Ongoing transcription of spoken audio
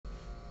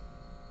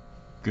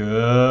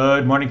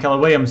Good morning, Keller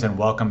Williams, and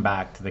welcome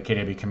back to the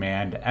Katy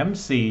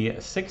CommandMC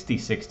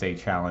 66-Day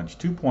Challenge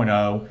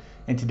 2.0,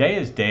 and today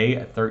is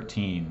day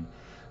 13.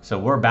 So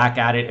we're back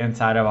at it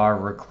inside of our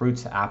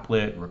Recruits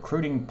Applet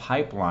Recruiting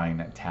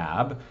Pipeline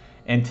tab,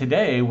 and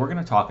today we're going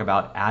to talk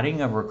about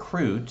adding a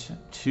recruit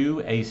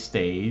to a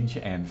stage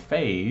and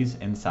phase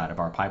inside of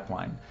our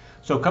pipeline.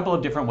 So a couple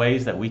of different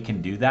ways that we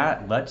can do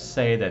that. Let's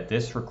say that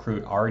this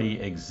recruit already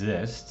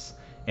exists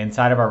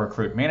inside of our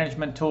recruit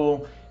management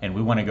tool, and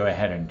we want to go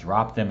ahead and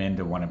drop them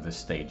into one of the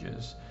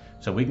stages.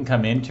 So we can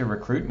come into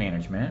recruit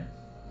management,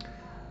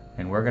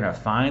 and we're going to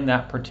find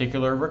that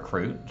particular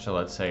recruit. So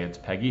let's say it's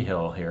Peggy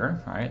Hill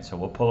here. All right, so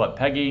we'll pull up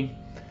Peggy,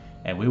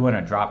 and we want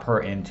to drop her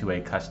into a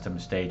custom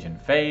stage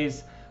and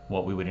phase.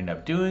 What we would end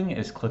up doing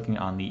is clicking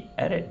on the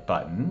edit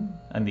button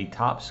in the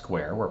top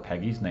square where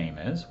Peggy's name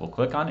is. We'll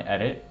click on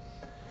edit,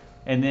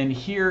 and then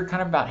here,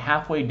 kind of about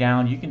halfway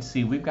down, you can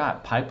see we've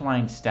got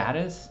pipeline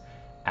status,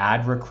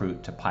 add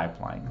recruit to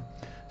pipeline.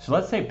 So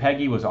let's say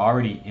Peggy was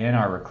already in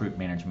our recruit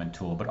management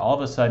tool, but all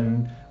of a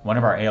sudden one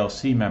of our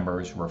ALC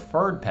members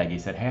referred Peggy,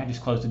 said, hey, I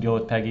just closed a deal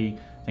with Peggy.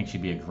 I think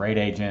she'd be a great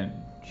agent.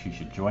 She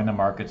should join the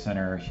market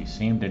center. She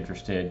seemed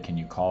interested. Can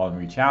you call and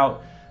reach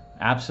out?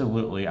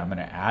 Absolutely. I'm going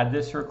to add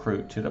this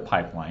recruit to the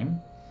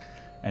pipeline.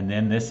 And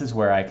then this is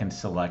where I can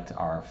select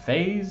our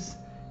phase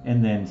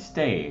and then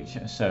stage.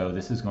 So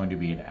this is going to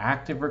be an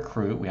active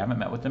recruit. We haven't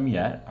met with them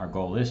yet. Our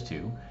goal is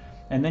to.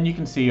 And then you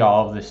can see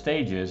all of the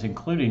stages,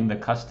 including the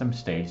custom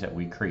stage that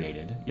we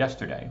created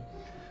yesterday.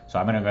 So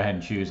I'm going to go ahead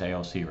and choose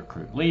ALC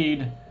Recruit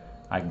Lead.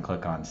 I can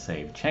click on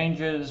Save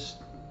Changes.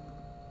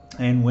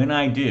 And when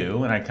I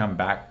do, and I come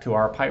back to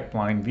our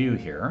pipeline view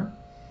here,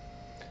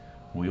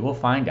 we will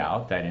find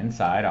out that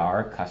inside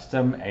our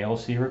custom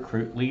ALC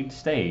Recruit Lead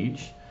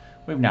stage,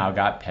 we've now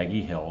got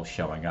Peggy Hill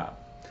showing up.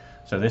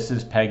 So this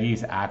is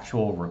Peggy's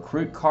actual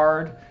recruit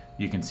card.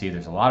 You can see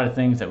there's a lot of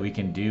things that we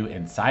can do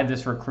inside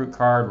this recruit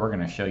card. We're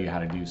going to show you how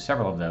to do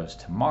several of those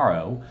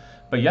tomorrow.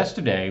 But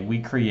yesterday we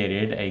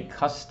created a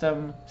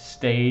custom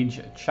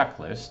stage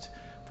checklist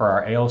for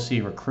our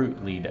ALC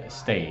Recruit Lead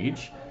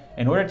stage.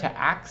 In order to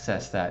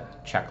access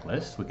that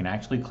checklist, we can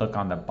actually click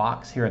on the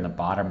box here in the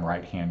bottom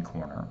right hand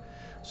corner.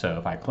 So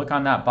if I click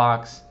on that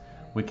box,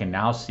 we can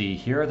now see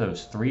here are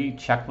those 3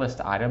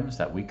 checklist items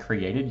that we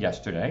created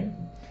yesterday.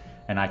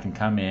 And I can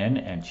come in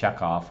and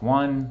check off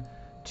 1,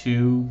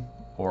 2,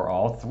 or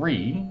all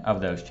 3 of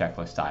those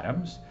checklist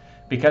items.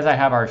 Because I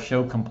have our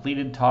show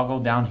completed toggle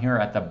down here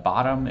at the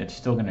bottom, it's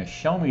still going to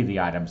show me the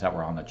items that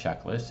were on the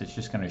checklist. It's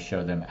just going to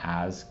show them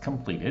as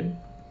completed.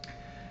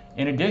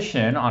 In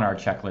addition, on our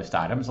checklist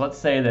items, let's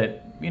say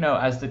that,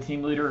 as the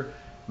team leader,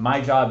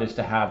 my job is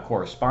to have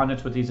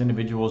correspondence with these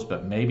individuals,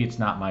 but maybe it's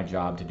not my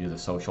job to do the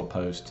social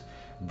post.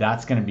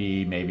 That's going to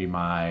be maybe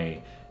my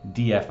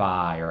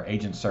DFI or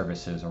agent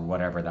services or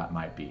whatever that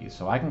might be.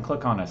 So I can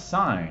click on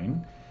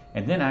Assign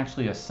and then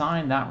actually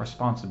assign that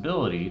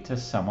responsibility to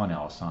someone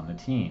else on the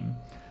team.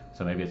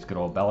 So maybe it's good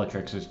old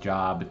Bellatrix's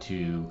job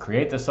to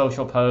create the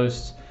social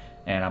posts,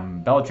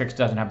 and Bellatrix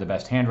doesn't have the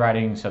best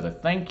handwriting, so the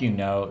thank you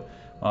note,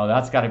 well,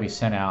 that's got to be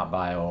sent out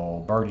by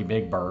old Birdie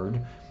Big Bird,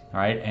 all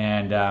right?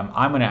 And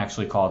I'm going to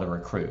actually call the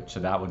recruit. So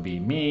that would be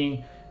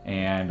me,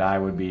 and I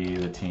would be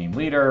the team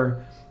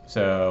leader.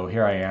 So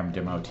here I am,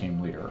 demo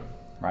team leader,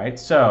 right?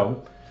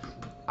 So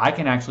I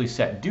can actually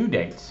set due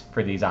dates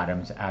for these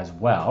items as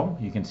well.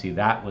 You can see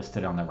that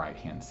listed on the right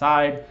hand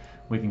side.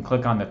 We can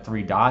click on the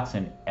 3 dots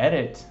and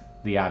edit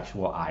the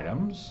actual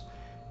items.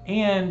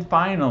 And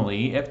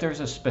finally, if there's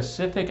a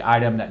specific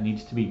item that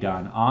needs to be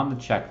done on the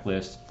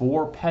checklist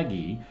for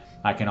Peggy,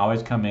 I can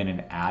always come in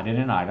and add in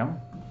an item.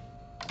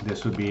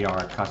 This would be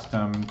our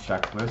custom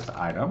checklist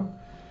item.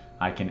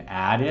 I can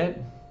add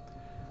it.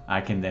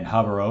 I can then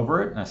hover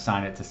over it and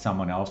assign it to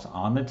someone else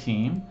on the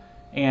team,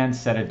 and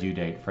set a due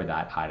date for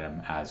that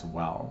item as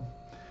well.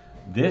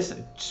 This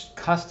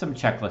custom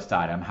checklist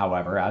item,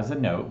 however, as a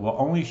note, will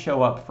only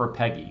show up for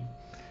Peggy.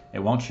 It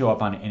won't show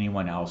up on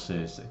anyone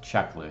else's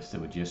checklist.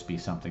 It would just be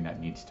something that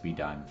needs to be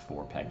done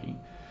for Peggy.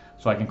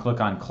 So I can click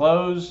on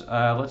Close.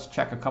 Let's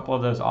check a couple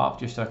of those off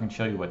just so I can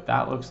show you what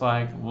that looks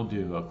like. We'll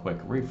do a quick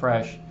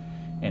refresh,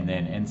 and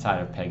then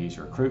inside of Peggy's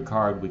recruit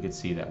card, we could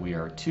see that we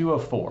are 2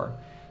 of 4.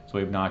 So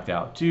we've knocked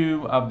out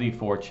 2 of the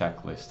 4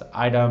 checklist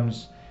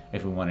items.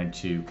 If we wanted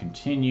to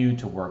continue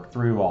to work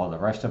through all the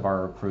rest of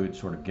our recruits,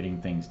 sort of getting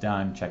things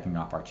done, checking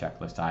off our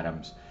checklist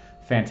items,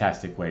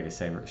 fantastic way to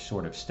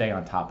sort of stay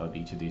on top of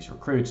each of these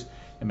recruits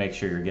and make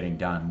sure you're getting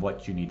done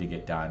what you need to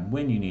get done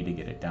when you need to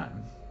get it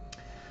done.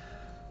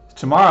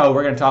 Tomorrow,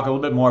 we're going to talk a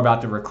little bit more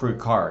about the recruit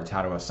cards,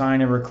 how to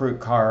assign a recruit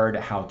card,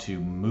 how to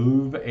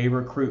move a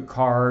recruit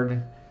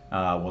card.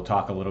 We'll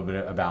talk a little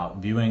bit about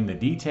viewing the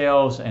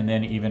details and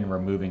then even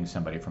removing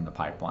somebody from the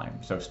pipeline.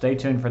 So stay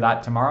tuned for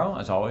that tomorrow.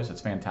 As always,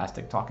 it's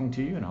fantastic talking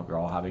to you, and I hope you're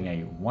all having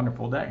a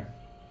wonderful day.